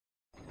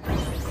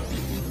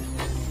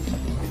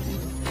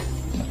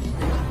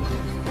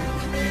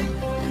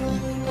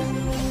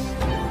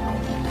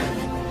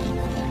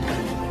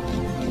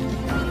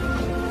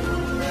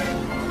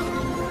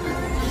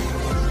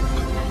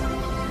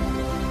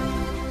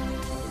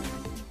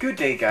Good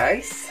day,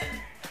 guys.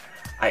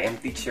 I am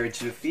teacher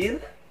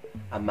Jufil,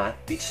 a math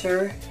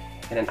teacher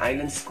in an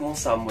island school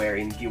somewhere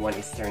in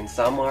G1 Eastern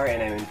Samar, and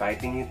I'm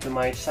inviting you to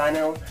my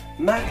channel,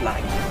 Math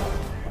Life,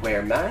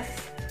 where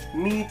math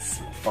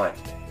meets fun.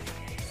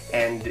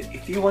 And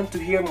if you want to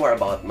hear more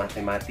about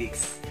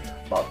mathematics,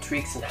 about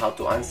tricks on how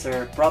to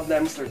answer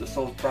problems or to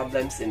solve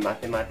problems in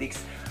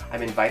mathematics,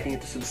 I'm inviting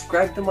you to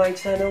subscribe to my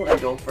channel, and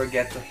don't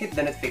forget to hit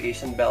the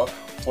notification bell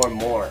for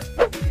more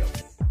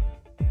videos.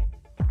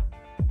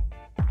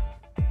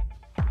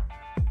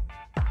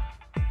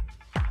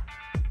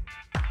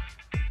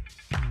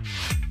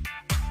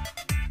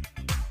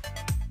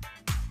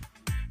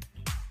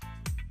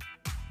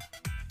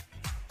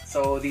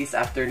 So this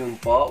afternoon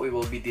po, we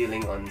will be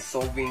dealing on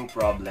solving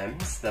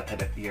problems that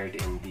had appeared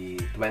in the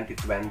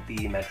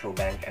 2020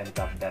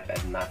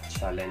 Metrobank-MTAP-DepEd Math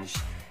Challenge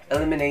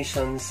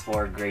Eliminations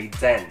for Grade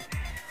 10.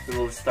 We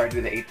will start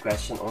with the 8th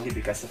question only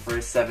because the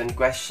first 7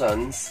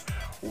 questions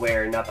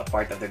were not a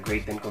part of the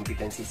Grade 10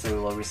 competency, so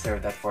we will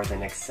reserve that for the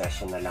next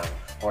session na lang,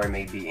 or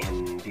maybe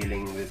in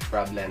dealing with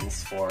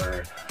problems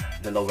for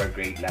the lower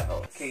grade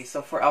level. Okay,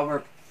 so for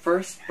our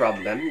first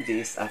problem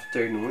this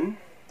afternoon,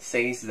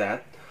 says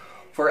that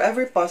for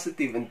every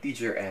positive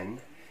integer n,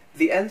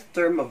 the nth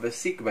term of a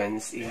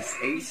sequence is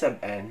a sub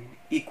n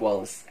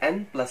equals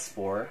n plus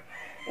 4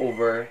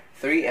 over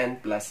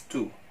 3n plus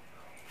 2.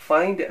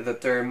 Find the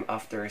term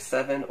after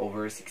 7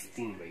 over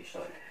 16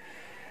 equation.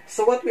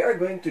 So what we are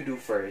going to do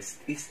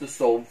first is to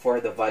solve for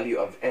the value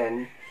of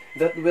n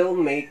that will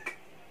make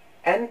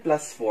n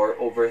plus 4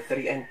 over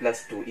 3n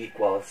plus 2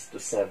 equals to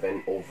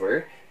 7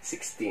 over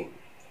 16.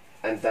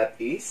 And that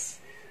is,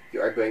 you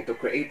are going to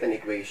create an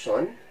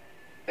equation,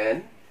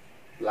 n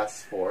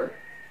plus 4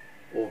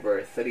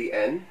 over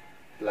 3n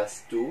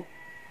plus 2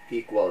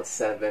 equals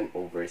 7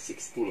 over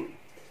 16.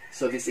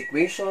 So this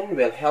equation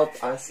will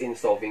help us in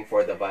solving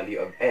for the value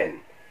of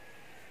n.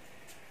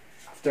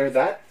 After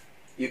that,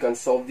 you can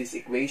solve this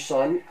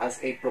equation as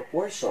a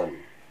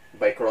proportion.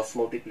 By cross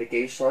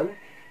multiplication,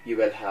 you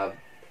will have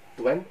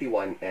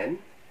 21n.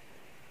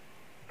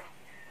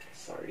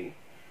 Sorry,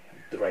 I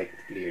have to write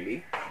it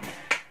clearly.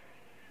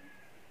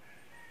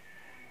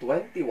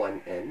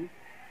 21n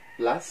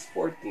plus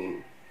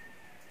 14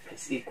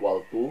 is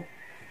equal to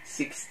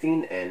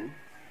 16n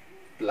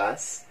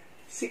plus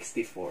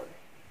 64.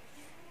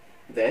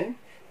 Then,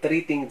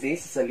 treating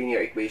this as a linear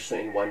equation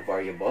in one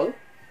variable,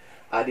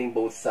 adding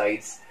both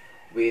sides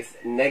with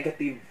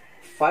negative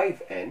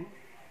 5n,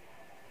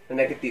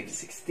 negative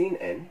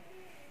 16n,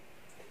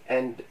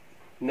 and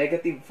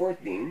negative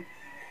 14,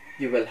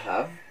 you will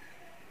have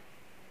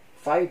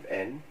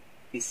 5n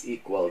is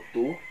equal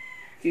to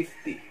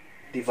 50.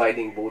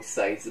 Dividing both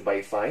sides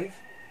by 5,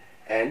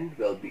 n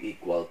will be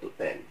equal to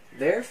 10.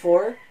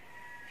 Therefore,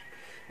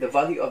 the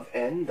value of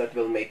n that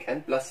will make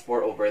n plus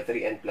 4 over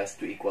 3n plus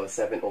 2 equals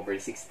 7 over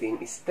 16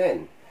 is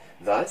 10.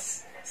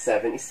 Thus,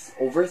 7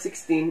 over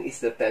 16 is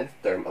the 10th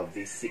term of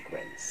this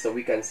sequence. So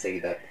we can say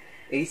that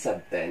a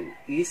sub 10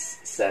 is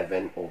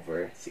 7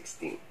 over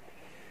 16.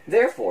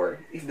 Therefore,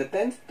 if the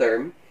 10th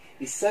term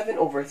is 7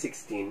 over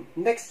 16,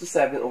 next to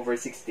 7 over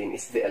 16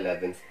 is the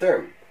 11th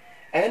term.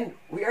 And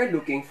we are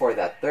looking for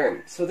that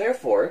term. So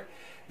therefore,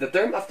 the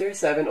term after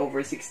 7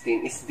 over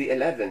 16 is the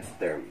 11th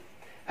term.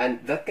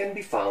 And that can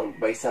be found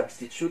by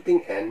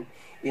substituting n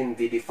in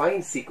the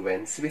defined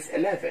sequence with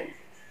 11.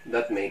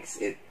 That makes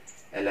it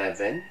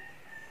 11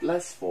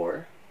 plus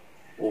 4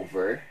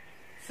 over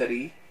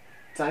 3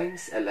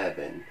 times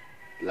 11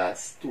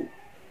 plus 2.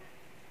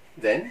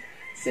 Then,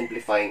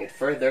 simplifying it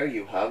further,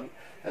 you have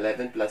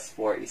 11 plus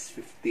 4 is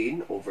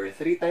 15 over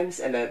 3 times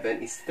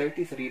 11 is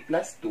 33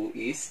 plus 2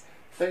 is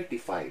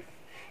 35.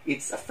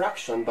 It's a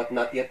fraction but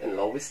not yet in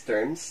lowest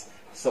terms,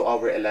 so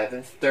our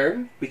 11th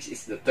term, which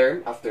is the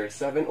term after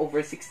 7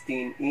 over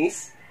 16,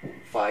 is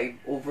 5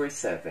 over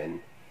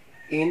 7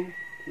 in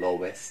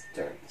lowest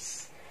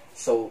terms.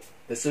 So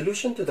the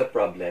solution to the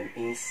problem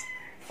is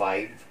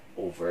 5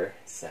 over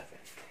 7.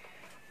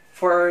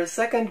 For our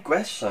second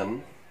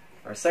question,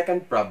 our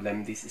second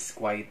problem, this is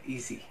quite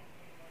easy.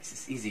 This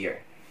is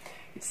easier.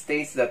 It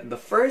states that the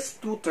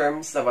first two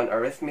terms of an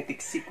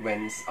arithmetic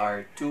sequence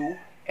are 2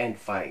 and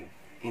 5.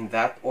 In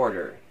that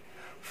order.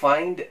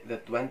 Find the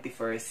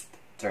 21st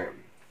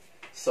term.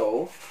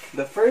 So,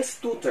 the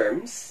first two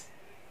terms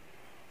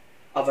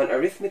of an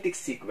arithmetic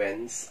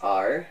sequence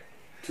are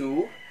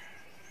 2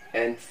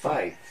 and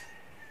 5.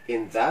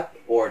 In that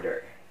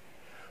order.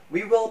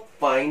 We will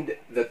find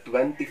the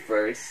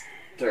 21st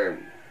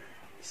term.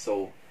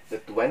 So, the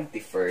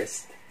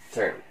 21st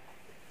term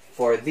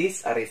for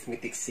this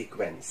arithmetic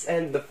sequence.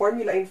 And the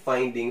formula in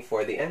finding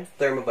for the nth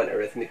term of an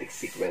arithmetic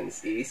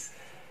sequence is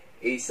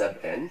a sub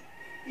n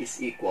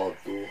is equal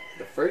to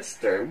the first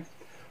term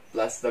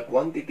plus the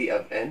quantity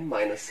of n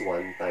minus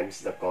 1 times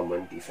the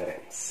common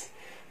difference.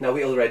 Now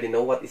we already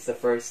know what is the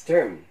first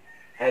term,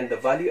 and the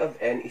value of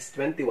n is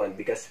 21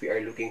 because we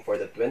are looking for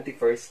the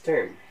 21st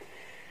term.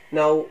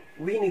 Now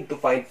we need to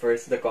find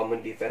first the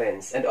common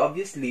difference, and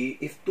obviously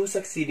if two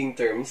succeeding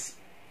terms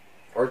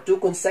or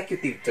two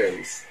consecutive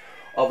terms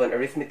of an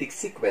arithmetic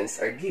sequence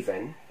are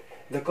given,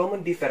 the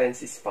common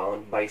difference is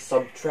found by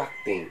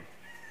subtracting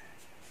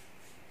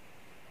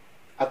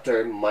a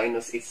term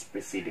minus its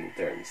preceding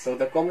term. So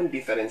the common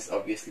difference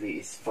obviously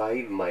is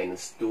 5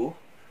 minus 2,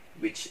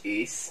 which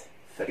is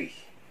 3.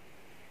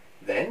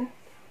 Then,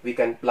 we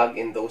can plug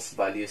in those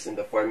values in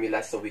the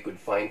formula so we could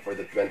find for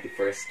the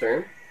 21st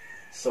term.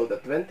 So the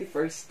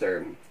 21st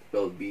term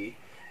will be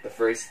the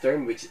first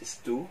term, which is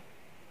 2,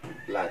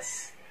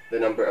 plus the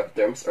number of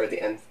terms, or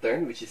the nth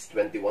term, which is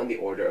 21, the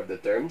order of the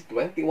term.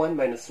 21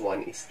 minus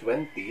 1 is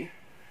 20,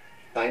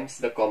 times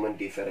the common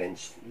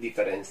difference,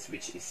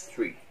 which is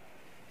 3.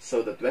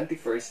 So the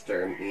 21st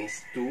term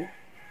is 2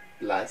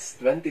 plus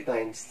 20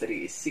 times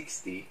 3 is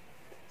 60.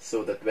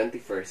 So the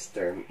 21st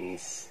term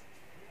is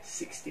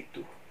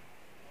 62.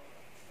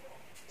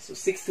 So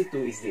 62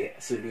 is the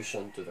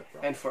solution to the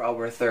problem. And for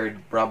our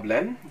third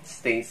problem, it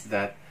states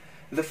that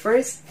the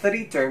first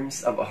three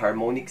terms of a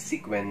harmonic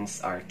sequence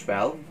are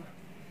 12,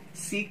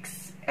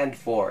 6, and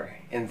 4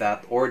 in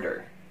that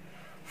order.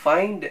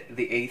 Find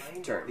the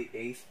eighth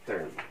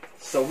term.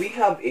 So we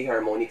have a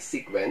harmonic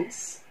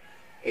sequence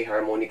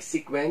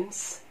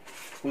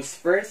whose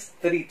first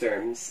three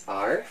terms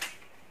are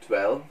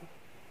 12,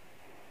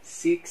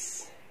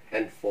 6,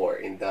 and 4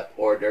 in that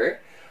order.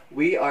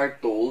 We are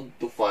told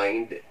to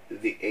find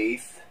the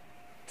eighth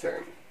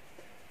term.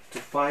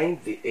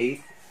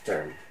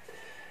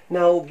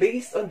 Now,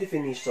 based on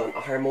definition,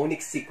 a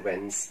harmonic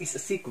sequence is a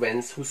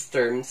sequence whose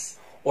terms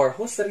or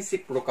whose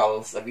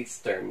reciprocals of its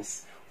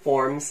terms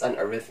forms an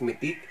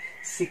arithmetic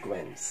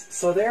sequence.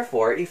 So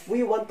therefore, if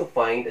we want to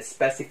find a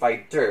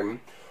specified term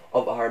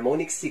of a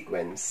harmonic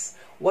sequence,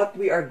 what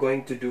we are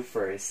going to do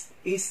first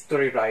is to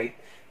rewrite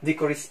the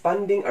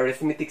corresponding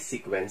arithmetic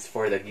sequence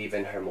for the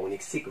given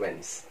harmonic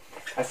sequence.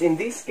 As in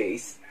this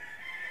case,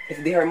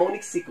 if the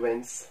harmonic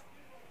sequence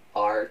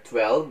are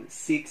 12,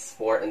 6,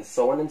 4, and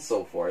so on and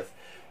so forth,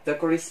 the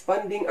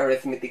corresponding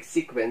arithmetic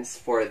sequence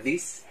for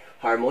this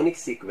harmonic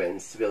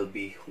sequence will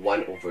be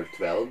 1 over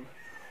 12,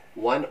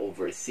 1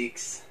 over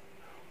 6,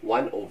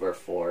 1 over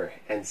 4,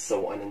 and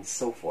so on and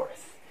so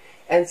forth.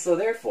 And so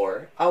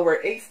therefore,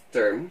 our eighth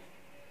term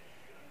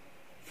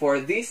for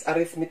this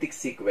arithmetic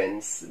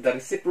sequence, the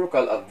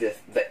reciprocal of the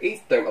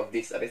eighth term of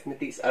this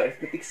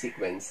arithmetic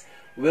sequence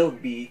will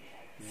be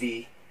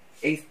the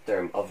eighth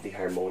term of the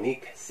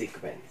harmonic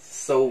sequence.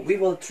 So we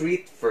will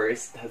treat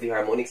first the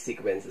harmonic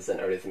sequence as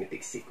an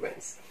arithmetic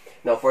sequence.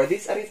 Now for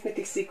this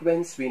arithmetic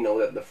sequence, we know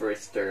that the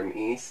first term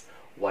is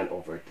 1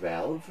 over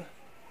 12.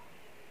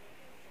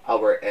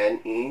 Our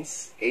n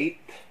is 8.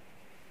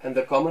 And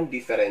the common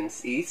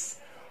difference is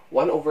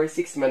 1 over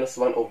 6 minus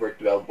 1 over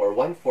 12, or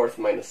 1/4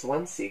 minus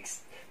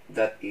 1/6.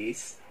 That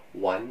is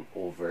 1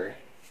 over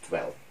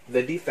 12.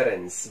 The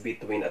difference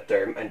between a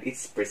term and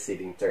its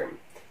preceding term.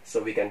 So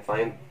we can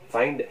find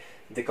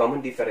the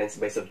common difference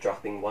by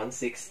subtracting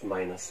 1/6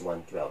 minus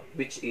 1/12,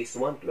 which is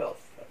 1/12,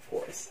 of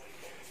course.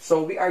 So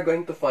we are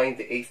going to find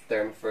the eighth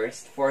term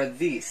first for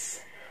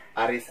this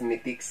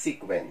arithmetic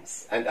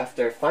sequence. And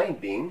after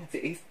finding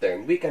the eighth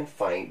term, we can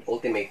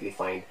ultimately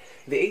find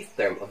the eighth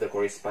term of the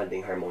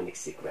corresponding harmonic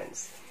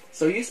sequence.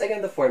 So use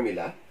again the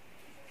formula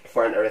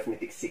for an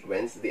arithmetic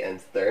sequence, the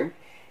nth term.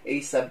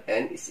 A sub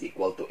n is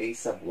equal to a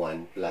sub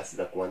 1 plus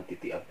the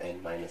quantity of n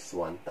minus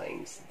 1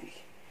 times d.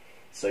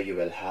 So you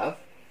will have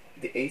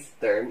the eighth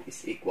term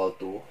is equal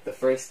to the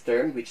first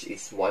term, which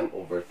is 1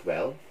 over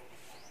 12,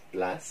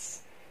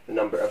 plus the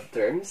number of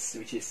terms,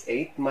 which is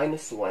 8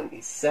 minus 1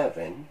 is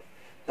 7,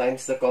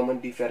 times the common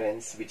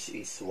difference, which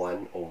is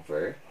 1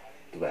 over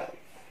 12.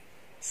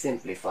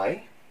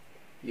 Simplify.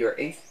 Your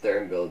eighth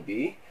term will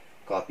be,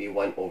 copy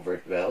 1 over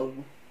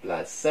 12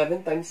 plus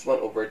 7 times 1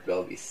 over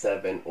 12 is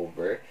 7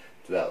 over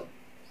 12.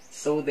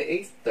 So the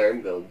eighth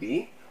term will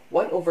be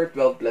 1 over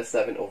 12 plus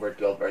 7 over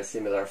 12 are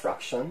similar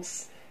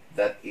fractions.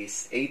 That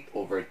is 8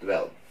 over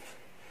 12.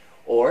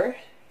 Or,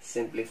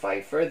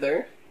 simplify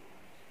further,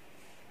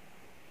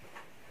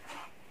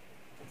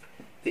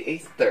 the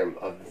eighth term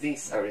of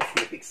this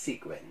arithmetic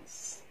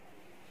sequence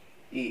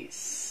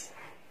is,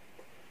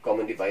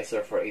 common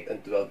divisor for 8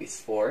 and 12 is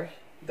 4.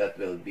 That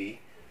will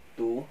be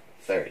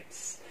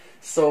 2/3.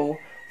 So,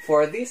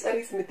 for this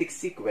arithmetic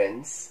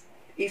sequence,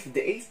 if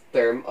the eighth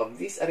term of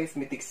this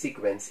arithmetic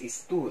sequence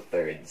is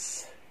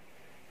 2/3,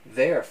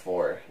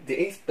 therefore, the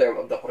eighth term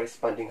of the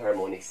corresponding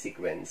harmonic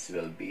sequence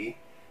will be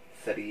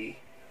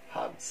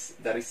 3/2.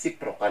 The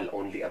reciprocal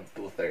only of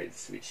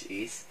 2/3, which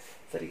is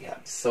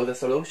 3/2. So the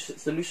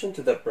solution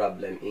to the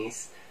problem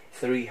is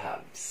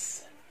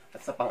 3/2.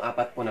 At sa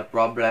pang-apat po na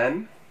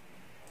problem,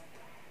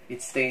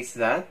 it states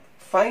that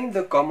find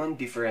the common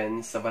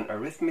difference of an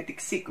arithmetic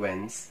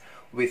sequence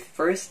with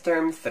first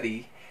term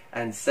 3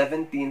 and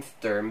 17th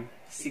term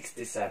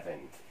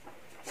 67.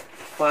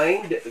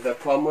 Find the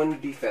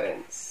common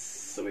difference.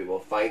 So we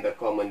will find the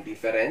common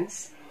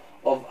difference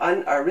of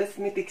an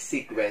arithmetic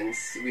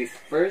sequence with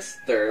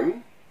first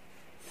term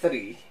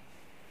 3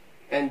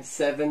 and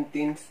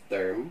 17th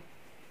term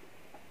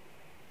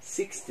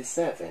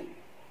 67.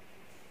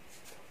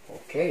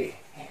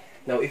 Okay.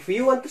 Now, if we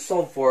want to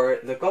solve for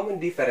the common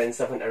difference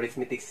of an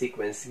arithmetic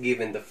sequence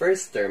given the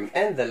first term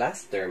and the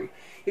last term,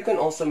 you can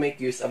also make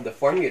use of the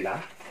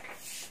formula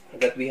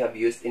that we have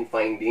used in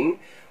finding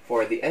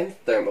for the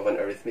nth term of an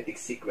arithmetic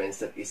sequence,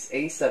 that is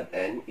a sub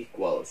n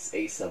equals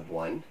a sub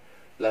 1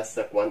 plus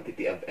the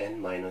quantity of n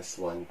minus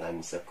 1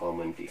 times the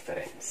common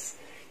difference.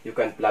 You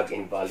can plug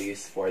in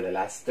values for the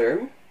last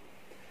term,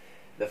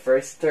 the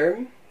first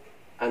term,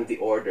 and the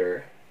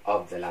order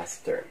of the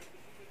last term.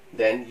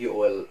 Then it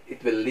will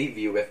leave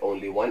you with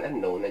only one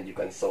unknown, and you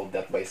can solve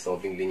that by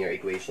solving linear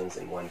equations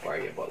in one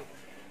variable.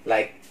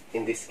 Like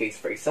in this case,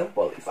 for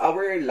example, if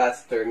our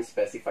last term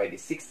specified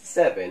is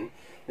 67,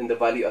 then the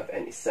value of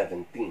n is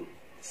 17.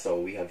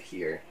 So we have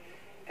here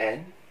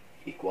n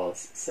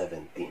equals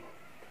 17.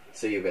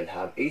 So you will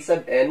have a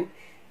sub n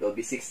will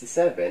be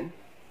 67.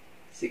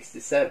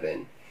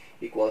 67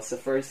 equals the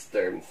first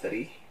term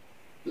 3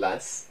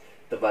 plus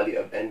the value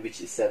of n, which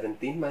is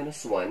 17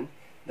 minus 1,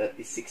 that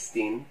is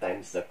 16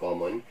 times the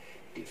common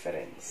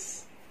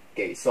difference.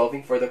 Okay,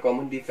 solving for the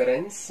common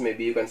difference,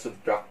 maybe you can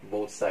subtract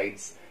both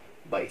sides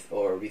with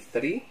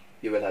 3.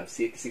 You will have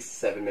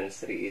 67 minus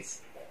 3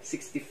 is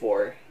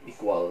 64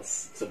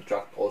 equals,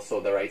 subtract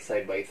also the right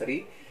side by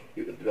 3.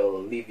 It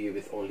will leave you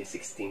with only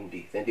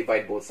 16d. Then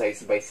divide both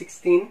sides by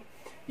 16.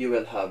 You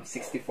will have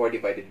 64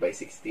 divided by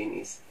 16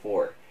 is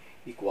 4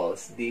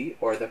 equals d,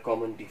 or the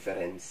common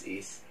difference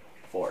is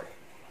 4.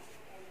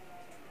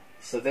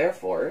 So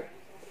therefore,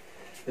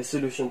 the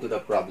solution to the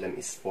problem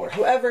is 4.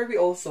 However, we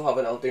also have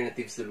an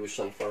alternative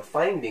solution for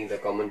finding the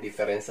common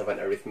difference of an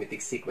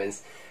arithmetic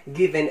sequence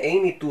given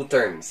any two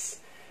terms.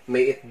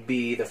 May it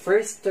be the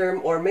first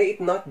term or may it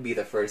not be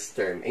the first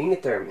term. Any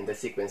term in the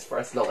sequence, for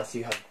as long as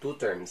you have two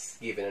terms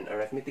given an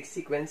arithmetic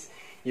sequence,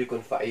 you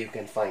can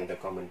find the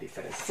common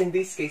difference. In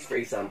this case, for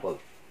example,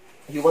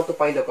 you want to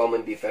find the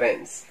common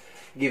difference.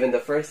 Given the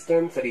first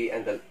term 3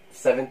 and the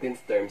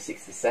 17th term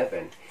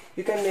 67,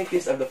 you can make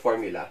use of the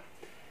formula.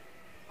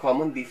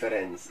 Common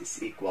difference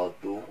is equal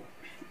to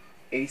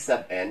a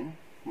sub n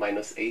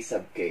minus a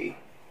sub k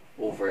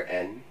over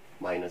n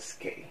minus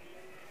k.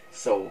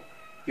 So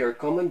your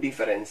common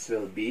difference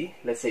will be,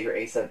 let's say your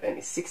a sub n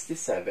is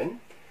 67,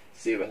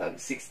 so you will have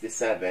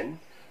 67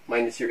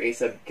 minus your a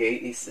sub k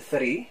is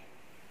 3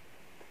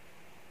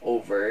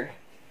 over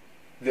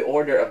the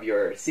order of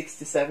your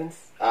 67th,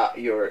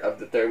 of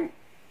the term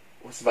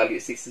whose value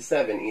is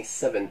 67 is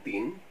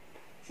 17,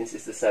 since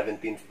it's the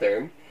 17th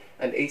term,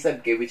 and a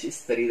sub k, which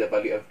is 3, the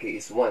value of k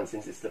is 1,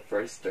 since it's the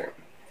first term.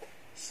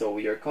 So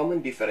your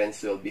common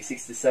difference will be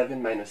 67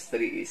 minus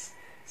 3 is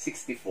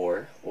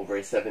 64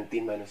 over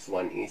 17 minus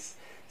 1 is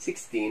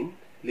 16,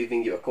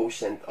 leaving you a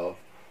quotient of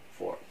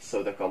 4.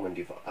 So the common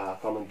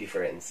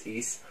difference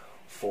is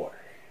 4.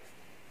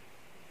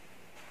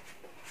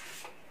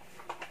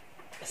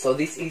 So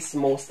this is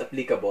most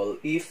applicable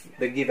if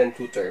the given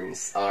two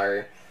terms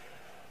are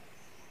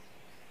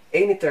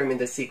any term in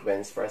the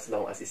sequence, for as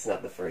long as it's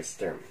not the first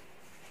term.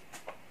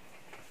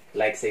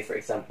 Like, say, for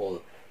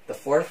example, the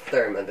 4th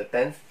term and the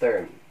 10th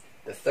term,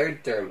 the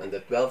 3rd term and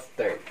the 12th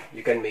term,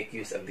 you can make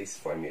use of this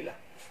formula.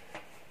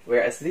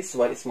 Whereas this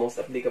one is most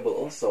applicable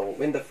also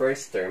when the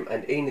first term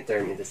and any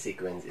term in the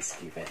sequence is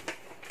given.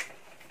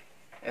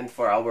 And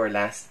for our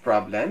last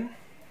problem,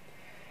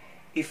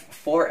 if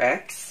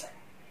 4x,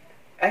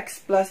 x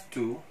plus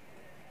 2,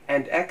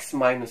 and x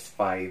minus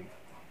 5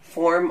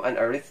 form an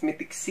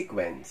arithmetic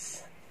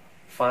sequence,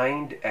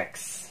 find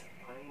x.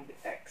 Find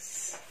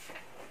x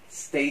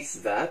states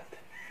that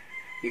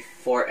if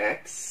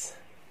 4x,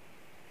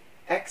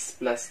 x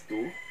plus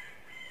 2,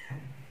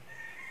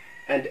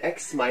 and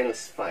x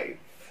minus 5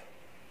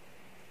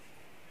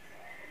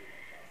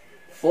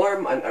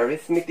 form an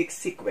arithmetic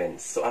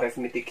sequence, so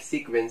arithmetic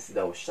sequence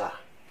daw siya,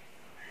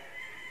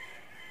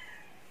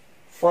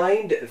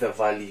 find the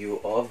value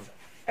of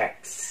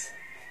x.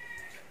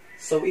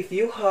 So if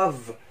you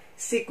have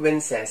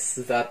sequences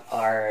that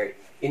are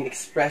in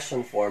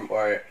expression form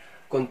or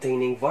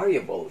containing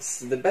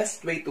variables, the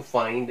best way to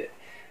find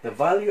the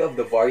value of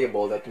the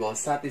variable that will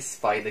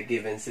satisfy the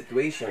given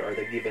situation or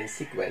the given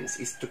sequence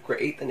is to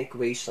create an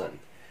equation,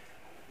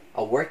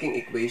 a working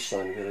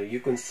equation where you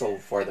can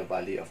solve for the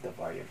value of the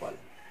variable.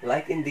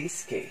 Like in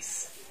this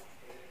case,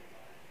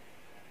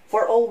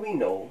 for all we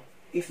know,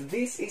 if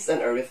this is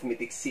an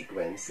arithmetic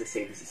sequence, let's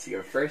say this is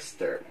your first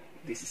term,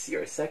 this is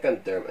your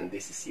second term, and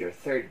this is your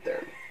third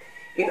term.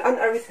 In an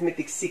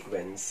arithmetic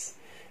sequence,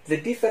 the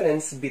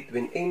difference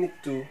between any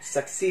two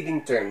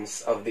succeeding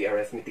terms of the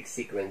arithmetic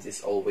sequence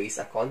is always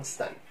a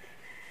constant,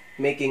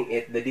 making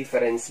it the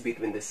difference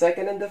between the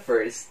second and the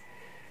first,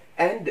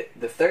 and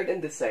the third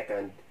and the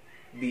second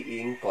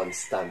being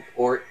constant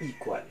or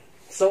equal.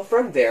 So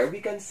from there, we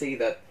can say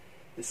that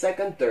the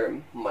second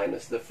term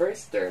minus the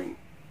first term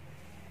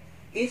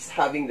is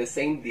having the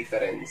same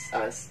difference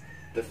as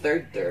the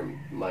third term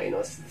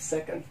minus the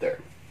second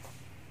term.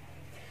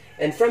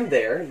 And from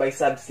there, by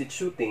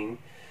substituting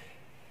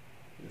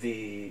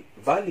the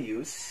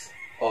values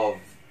of,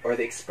 or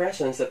the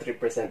expressions that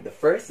represent the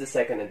first, the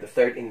second, and the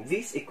third in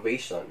this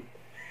equation,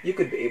 you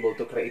could be able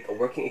to create a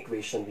working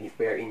equation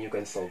wherein you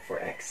can solve for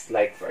x.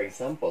 Like, for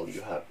example,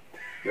 you have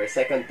your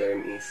second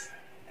term is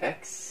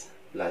x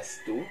plus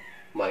 2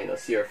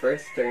 minus your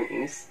first term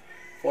is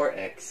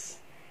 4x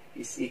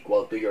is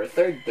equal to your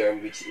third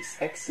term, which is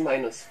x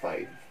minus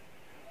 5,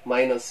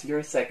 minus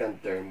your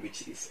second term,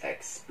 which is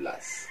x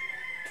plus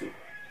 2.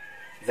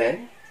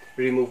 Then,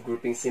 remove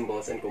grouping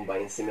symbols and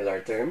combine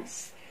similar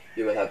terms.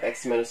 You will have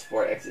x minus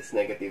 4x is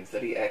negative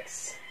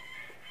 3x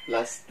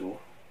plus 2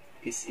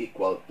 is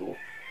equal to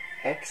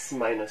x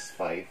minus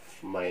 5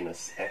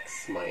 minus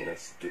x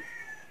minus 2.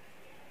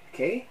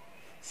 Okay?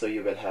 So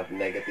you will have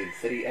negative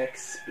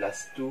 3x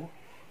plus 2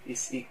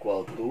 is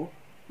equal to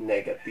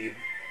negative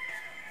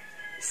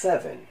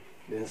 7.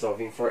 Then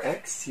solving for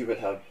x, you will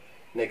have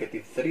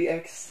negative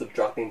 3x,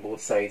 subtracting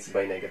both sides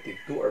by negative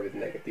 2 or with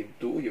negative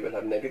 2, you will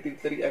have negative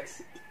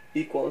 3x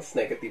equals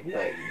negative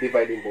 9.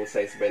 Dividing both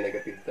sides by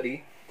negative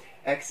 3,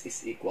 x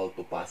is equal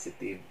to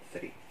positive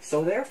 3.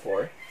 So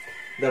therefore,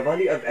 the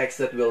value of x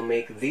that will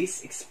make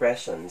these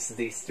expressions,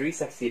 these three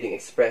succeeding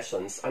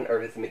expressions, an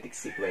arithmetic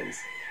sequence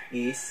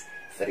is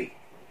 3.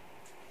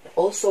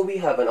 Also, we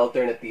have an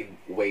alternative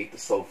way to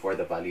solve for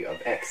the value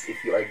of x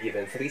if you are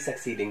given three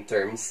succeeding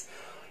terms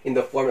in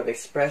the form of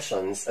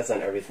expressions as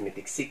an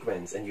arithmetic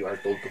sequence and you are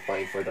told to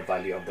find for the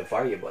value of the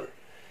variable.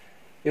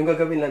 Yung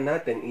gagawin lang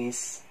natin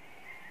is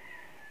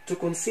to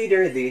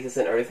consider this as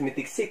an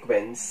arithmetic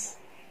sequence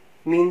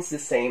means the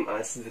same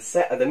as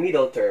the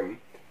middle term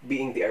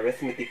being the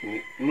arithmetic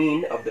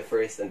mean of the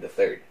first and the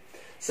third.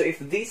 So if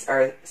these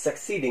are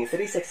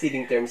three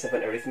succeeding terms of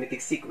an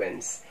arithmetic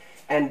sequence,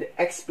 and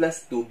x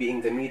plus 2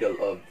 being the middle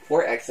of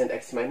 4x and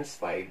x minus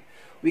 5,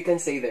 we can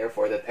say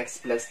therefore that x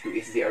plus 2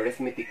 is the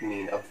arithmetic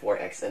mean of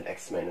 4x and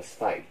x minus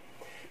 5.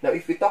 Now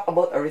if we talk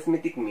about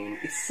arithmetic mean,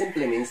 it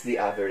simply means the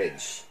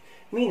average.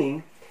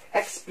 Meaning,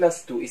 x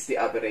plus 2 is the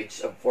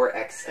average of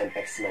 4x and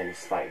x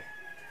minus 5.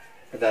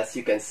 Thus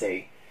you can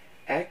say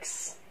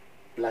x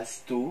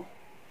plus 2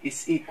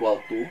 is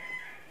equal to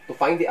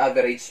find the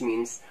average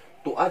means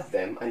to add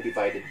them and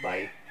divide it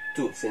by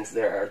 2 since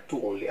there are 2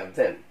 only of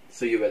them.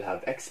 So you will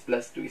have x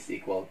plus 2 is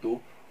equal to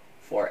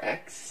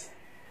 4x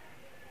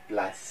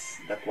plus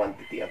the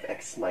quantity of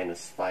x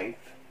minus 5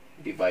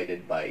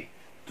 divided by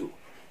 2.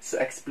 So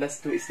x plus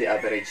 2 is the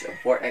average of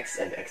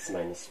 4x and x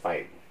minus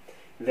 5.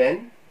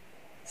 Then,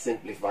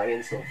 simplify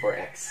and solve for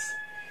x.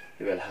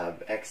 You will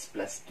have x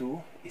plus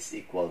 2 is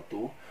equal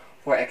to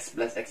 4x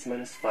plus x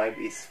minus 5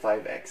 is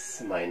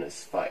 5x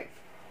minus 5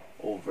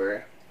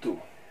 over 2.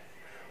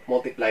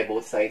 Multiply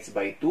both sides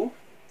by 2.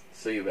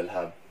 So you will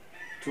have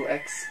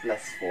 2x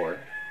plus 4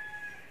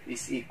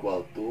 is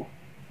equal to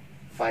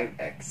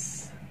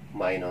 5x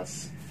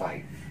minus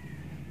 5.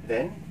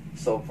 Then,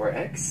 solve for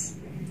x.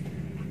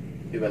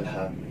 You will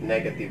have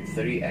negative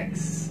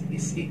 3x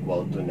is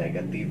equal to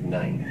negative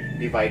 9.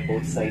 Divide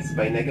both sides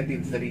by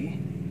negative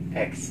 3.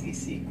 X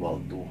is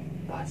equal to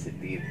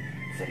positive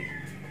 3.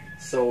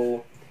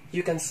 So,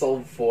 you can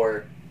solve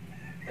for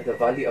the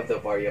value of the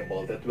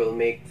variable that will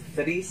make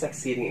three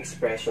succeeding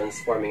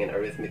expressions forming an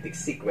arithmetic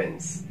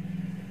sequence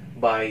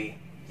by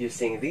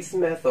using this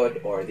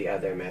method or the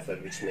other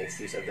method which makes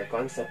use of the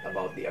concept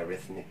about the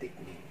arithmetic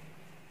mean.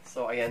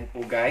 So ayan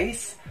po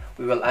guys,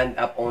 we will end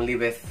up only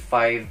with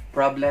 5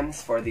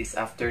 problems for this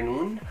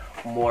afternoon.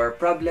 More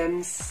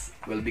problems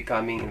will be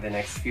coming in the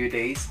next few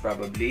days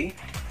probably.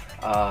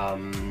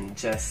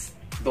 Just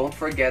don't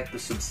forget to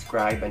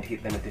subscribe and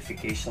hit the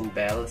notification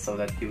bell so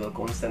that you will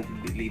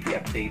constantly be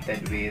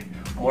updated with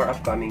more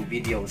upcoming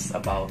videos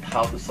about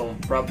how to solve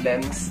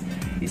problems,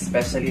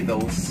 especially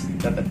those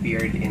that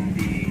appeared in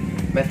the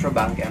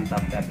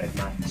Metrobank-MTAP-DepEd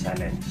Math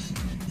Challenge.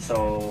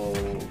 So,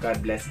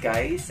 God bless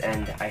guys,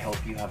 and I hope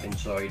you have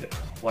enjoyed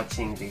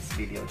watching this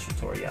video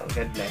tutorial.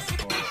 God bless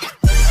you.